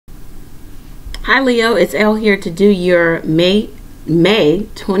Hi Leo, it's Elle here to do your May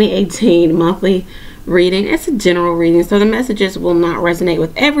 2018 monthly reading. It's a general reading, so the messages will not resonate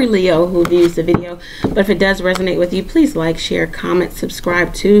with every Leo who views the video, but if it does resonate with you, please like, share, comment,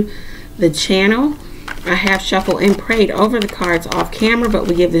 subscribe to the channel. I have shuffled and prayed over the cards off camera, but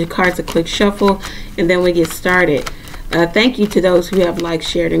we give the cards a quick shuffle and then we get started. Thank you to those who have liked,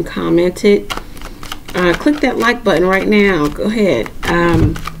 shared, and commented. Click that like button right now. Go ahead.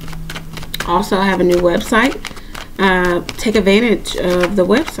 Also, I have a new website. Take advantage of the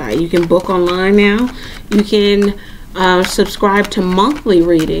website. You can book online now. You can subscribe to monthly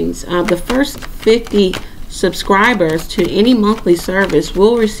readings. The first 50 subscribers to any monthly service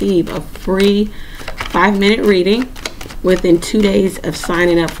will receive a free 5-minute reading within 2 days of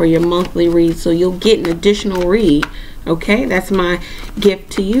signing up for your monthly read. So you'll get an additional read. Okay, that's my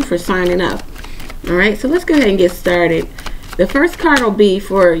gift to you for signing up. All right, so let's go ahead and get started. The first card will be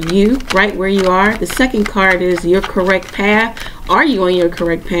for you, right where you are. The second card is your correct path. Are you on your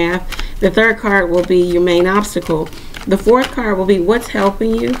correct path? The third card will be your main obstacle. The fourth card will be what's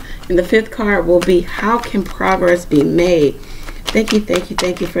helping you. And the fifth card will be how can progress be made. Thank you, thank you,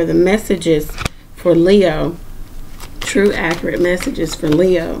 thank you for the messages for Leo. True, accurate messages for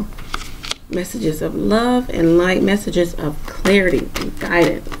Leo. Messages of love and light. Messages of clarity and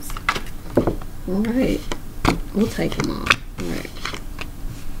guidance. All right. We'll take them all. All right.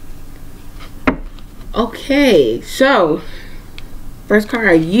 Okay, so first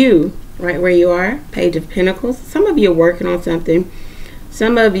card, you, right where you are. Page of Pentacles. Some of you are working on something.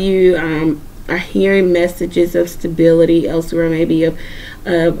 Some of you are hearing messages of stability elsewhere, maybe of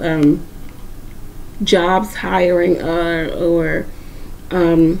jobs hiring or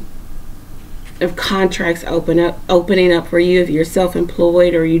of contracts opening up for you if you're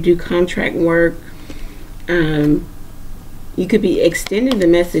self-employed or you do contract work. You could be extending the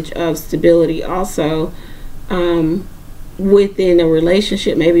message of stability also within a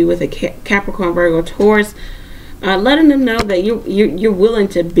relationship, maybe with a Capricorn, Virgo, Taurus, letting them know that you're willing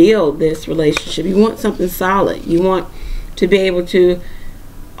to build this relationship. You want something solid. You want to be able to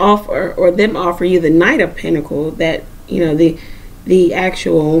offer, or them offer you the Knight of Pentacles, that the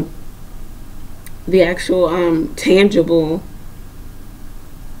actual tangible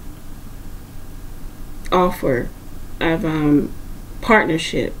offer of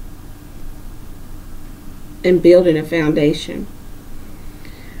partnership and building a foundation.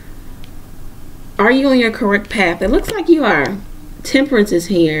 Are you on your correct path? It looks like you are. Temperance is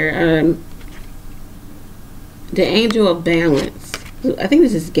here. The Angel of Balance. I think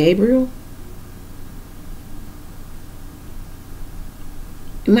this is Gabriel.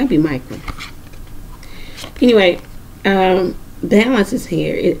 It might be Michael. Anyway, balance is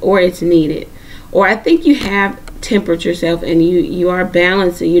here, or it's needed. Or I think you have tempered yourself and you are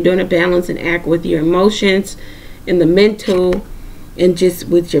balancing. You're doing a balancing act with your emotions and the mental, and just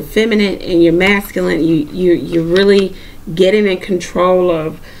with your feminine and your masculine. You're really getting in control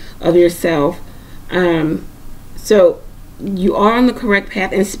of yourself. So you are on the correct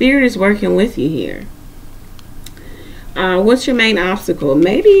path, and Spirit is working with you here. What's your main obstacle?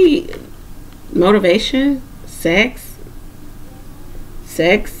 Maybe motivation, sex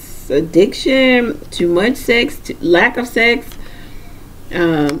addiction, too much sex, lack of sex,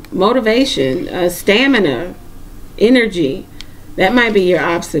 motivation, stamina, energy. That might be your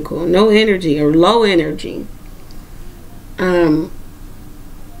obstacle. No energy or low energy.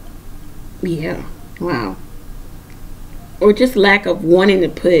 Yeah, wow. Or just lack of wanting to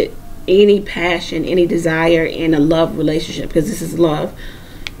put any passion, any desire in a love relationship, because this is love.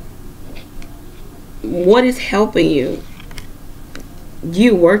 What is helping you?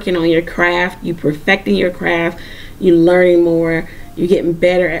 You working on your craft, you perfecting your craft, you learning more, you getting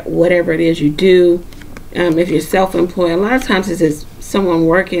better at whatever it is you do. If you're self-employed, a lot of times this is someone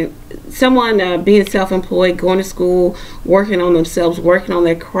being self-employed, going to school, working on themselves, working on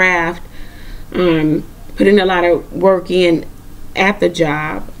their craft, putting a lot of work in at the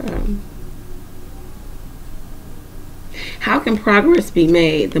job. How can progress be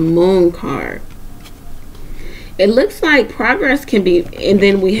made? The Moon card. It looks like progress can be, and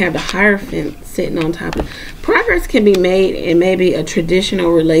then we have the Hierophant sitting on top of it. Progress can be made in maybe a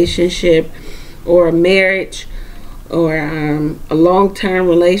traditional relationship or a marriage or a long-term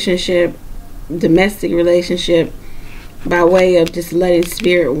relationship, domestic relationship, by way of just letting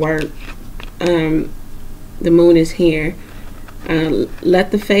Spirit work. The Moon is here. Let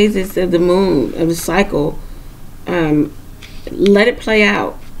the phases of the moon, of the cycle, let it play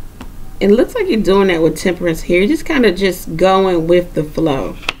out. It looks like you're doing that with Temperance here. You're just kind of just going with the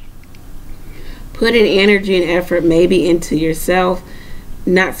flow. Putting energy and effort maybe into yourself,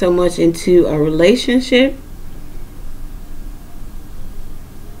 not so much into a relationship,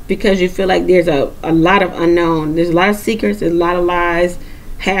 because you feel like there's a lot of unknown. There's a lot of secrets, there's a lot of lies,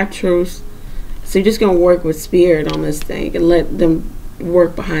 half-truths. So you're just going to work with spirit on this thing and let them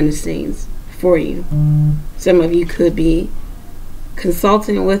work behind the scenes for you. Some of you could be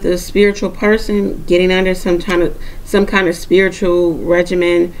consulting with a spiritual person, getting under some kind of spiritual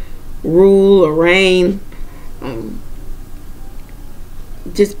regimen, rule or reign,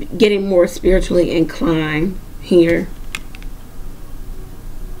 just getting more spiritually inclined here,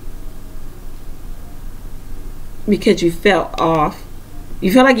 because you felt off.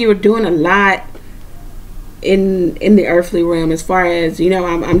 You felt like you were doing a lot in the earthly realm, as far as, you know,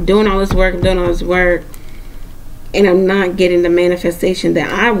 I'm doing all this work, and I'm not getting the manifestation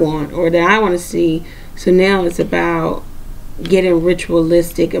that I want or that I want to see. So now it's about getting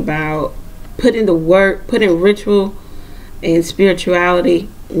ritualistic, about putting the work, putting ritual and spirituality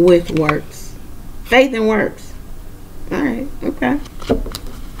with works. Faith and works. Alright, okay.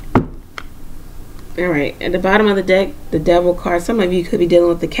 Alright, at the bottom of the deck, the Devil card. Some of you could be dealing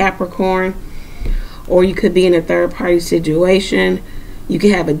with the Capricorn, or you could be in a third party situation. You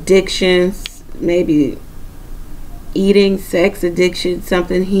could have addictions, maybe eating, sex addiction,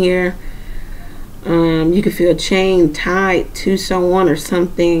 something here. You could feel chained, tied to someone or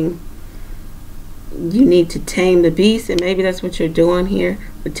something. You need to tame the beast, and maybe that's what you're doing here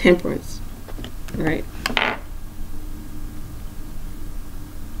with Temperance. Right.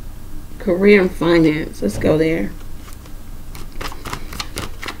 Career and finance. Let's go there.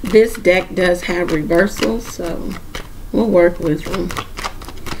 This deck does have reversals, so we'll work with them.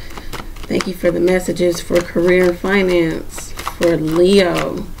 Thank you for the messages for career and finance for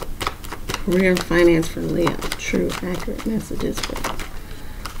Leo. Career and finance for Leo. True, accurate messages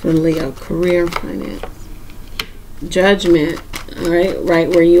for Leo. Career and finance. Judgment. Alright, right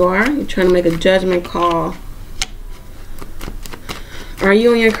where you are. You're trying to make a judgment call. Are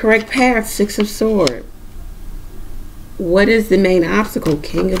you on your correct path? Six of Swords. What is the main obstacle?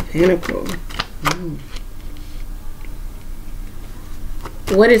 King of Pentacles.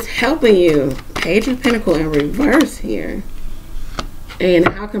 What is helping you? Page of Pentacles in reverse here. And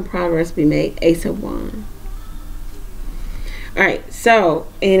how can progress be made? Ace of Wands. Alright, so,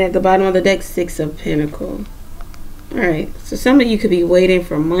 and at the bottom of the deck, Six of Pentacles. Alright, so some of you could be waiting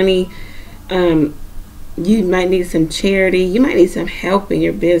for money. You might need some charity. You might need some help in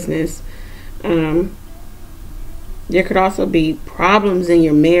your business. There could also be problems in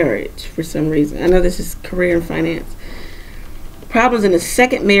your marriage for some reason. I know this is career and finance. Problems in a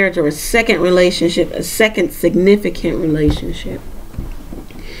second marriage or a second relationship, a second significant relationship.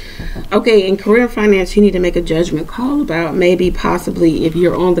 Okay, in career and finance, you need to make a judgment call about maybe possibly if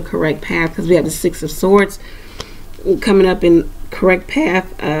you're on the correct path, because we have the Six of Swords coming up in correct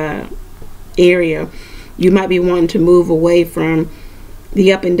path area. You might be wanting to move away from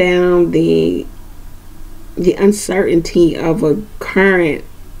the up and down, the uncertainty of a current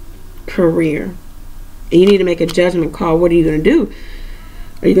career. And you need to make a judgment call. What are you going to do?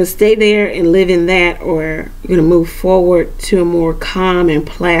 Are you going to stay there and live in that, or you're going to move forward to a more calm and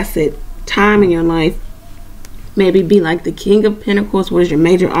placid time in your life? Maybe be like the King of Pentacles. What is your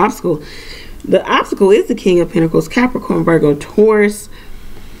major obstacle? The obstacle is the King of Pentacles, Capricorn, Virgo, Taurus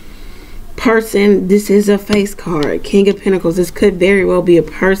person. This is a face card. King of Pentacles. This could very well be a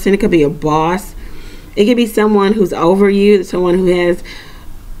person. It could be a boss. It could be someone who's over you, someone who has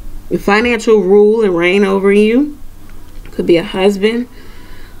financial rule and reign over you. Could be a husband.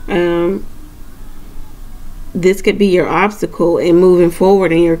 This could be your obstacle in moving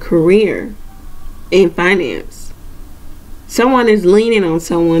forward in your career, in finance. Someone is leaning on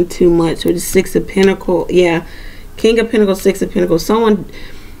someone too much with the Six of Pentacles. Yeah, King of Pentacles, Six of Pentacles. Someone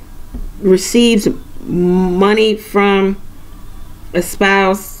receives money from a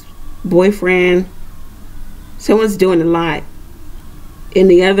spouse, boyfriend. Someone's doing a lot, and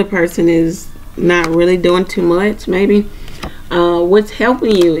the other person is not really doing too much, maybe. What's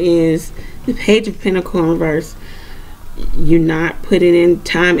helping you is the Page of Pentacles in reverse. You're not putting in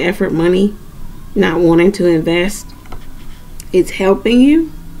time, effort, money, not wanting to invest. It's helping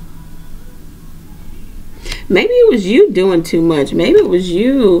you. Maybe it was you doing too much. Maybe it was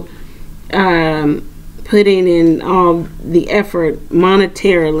you putting in all the effort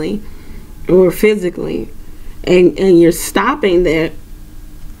monetarily or physically, and you're stopping that.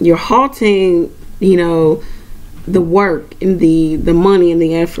 You're halting, you know, the work and the money and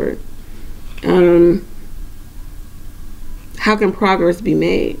the effort. How can progress be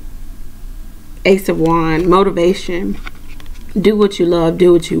made? Ace of Wands, motivation. Do what you love,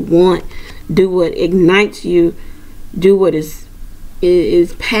 do what you want, do what ignites you, do what is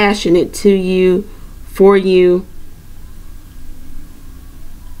is passionate to you, for you.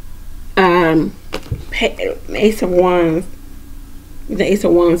 Ace of Wands, the Ace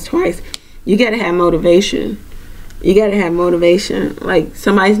of Wands twice. You got to have motivation. You got to have motivation. Like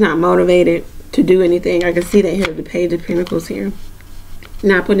somebody's not motivated to do anything. I can see that here, the Page of Pentacles here.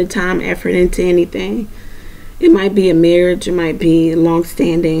 Not putting time, effort into anything. It might be a marriage. It might be a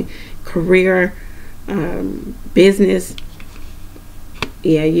long-standing career, business.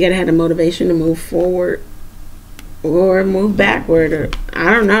 Yeah, you got to have the motivation to move forward or move backward, or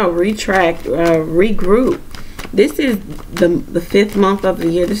I don't know, retract, regroup. This is the 5th month of the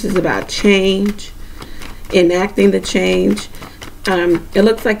year. This is about change, enacting the change. It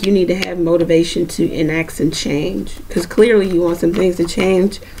looks like you need to have motivation to enact some change, because clearly you want some things to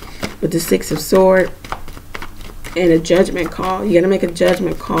change with the 6 of Swords and a judgment call. You got to make a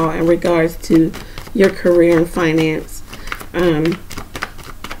judgment call in regards to your career and finance.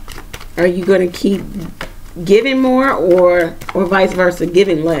 Are you going to keep giving more, or vice versa,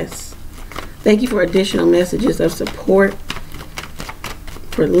 giving less? Thank you for additional messages of support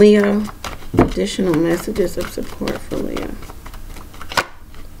for Leo. Additional messages of support for Leo.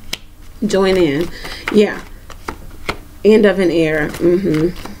 Join in. Yeah. End of an era.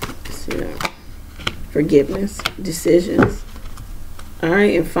 See that. Forgiveness. Decisions.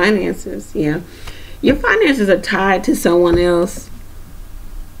 Alright, and finances. Yeah. Your finances are tied to someone else.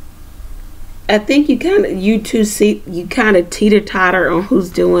 I think you kind of teeter-totter on who's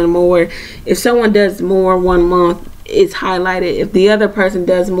doing more. If someone does more one month, it's highlighted. If the other person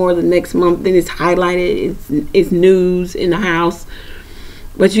does more the next month, then it's highlighted. It's news in the house.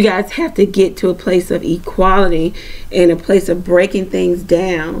 But you guys have to get to a place of equality and a place of breaking things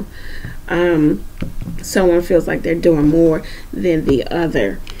down. Someone feels like they're doing more than the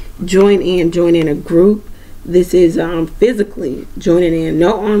other. Join in a group. This is physically joining in,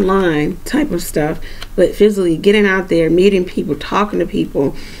 no online type of stuff, but physically getting out there, meeting people, talking to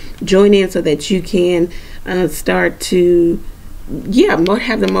people. Join in so that you can start to,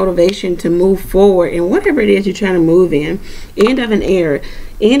 have the motivation to move forward in whatever it is you're trying to move in. End of an era,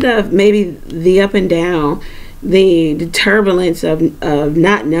 end of maybe the up and down, the turbulence of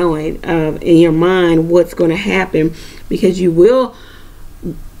not knowing in your mind what's going to happen, because you will.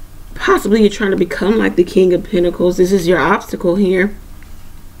 Possibly you're trying to become like the King of Pentacles. This is your obstacle here.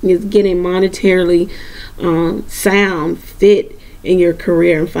 Is getting monetarily sound, fit in your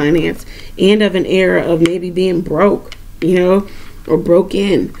career and finance. End of an era of maybe being broke, or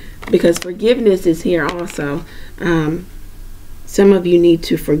broken, because forgiveness is here also. Some of you need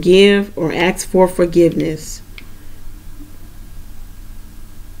to forgive or ask for forgiveness.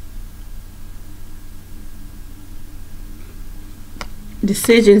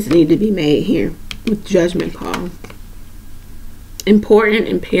 Decisions need to be made here with judgment call. Important,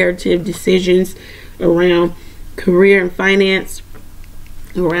 imperative decisions around career and finance.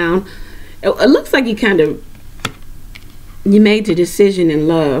 Around, it looks like you made the decision in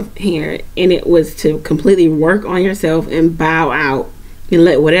love here, and it was to completely work on yourself and bow out and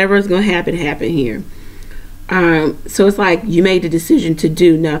let whatever is going to happen here. So it's like you made the decision to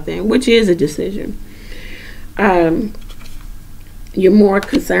do nothing, which is a decision. You're more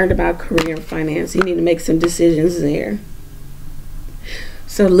concerned about career and finance. You need to make some decisions there.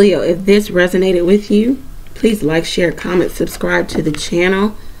 So Leo, if this resonated with you, please like, share, comment, subscribe to the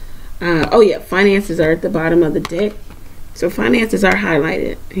channel. Oh yeah, finances are at the bottom of the deck. So finances are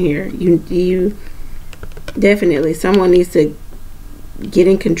highlighted here. You definitely, someone needs to get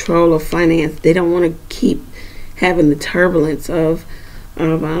in control of finance. They don't want to keep having the turbulence of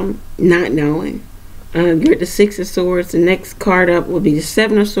not knowing. You're at the 6 of Swords. The next card up will be the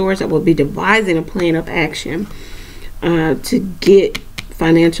 7 of Swords. That will be devising a plan of action to get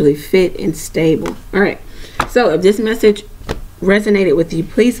financially fit and stable. All right. So if this message resonated with you,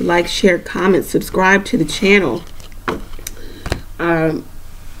 please like, share, comment, subscribe to the channel.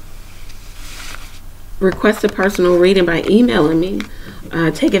 Request a personal reading by emailing me.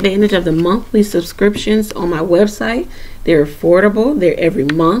 Take advantage of the monthly subscriptions on my website. They're affordable. They're every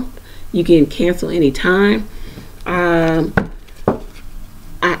month. You can cancel anytime. All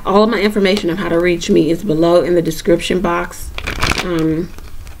of my information of how to reach me is below in the description box.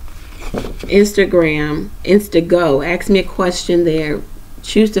 Instagram, Instago. Ask me a question there.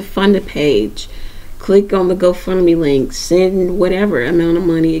 Choose to fund a page. Click on the GoFund ME link. Send whatever amount of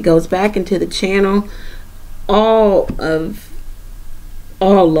money. It goes back into the channel. All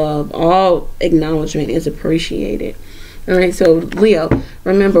love, all acknowledgement is appreciated. All right, so Leo,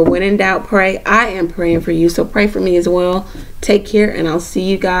 remember, when in doubt, pray. I am praying for you, so pray for me as well. Take care, and I'll see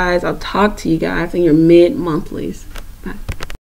you guys. I'll talk to you guys in your mid-monthlies.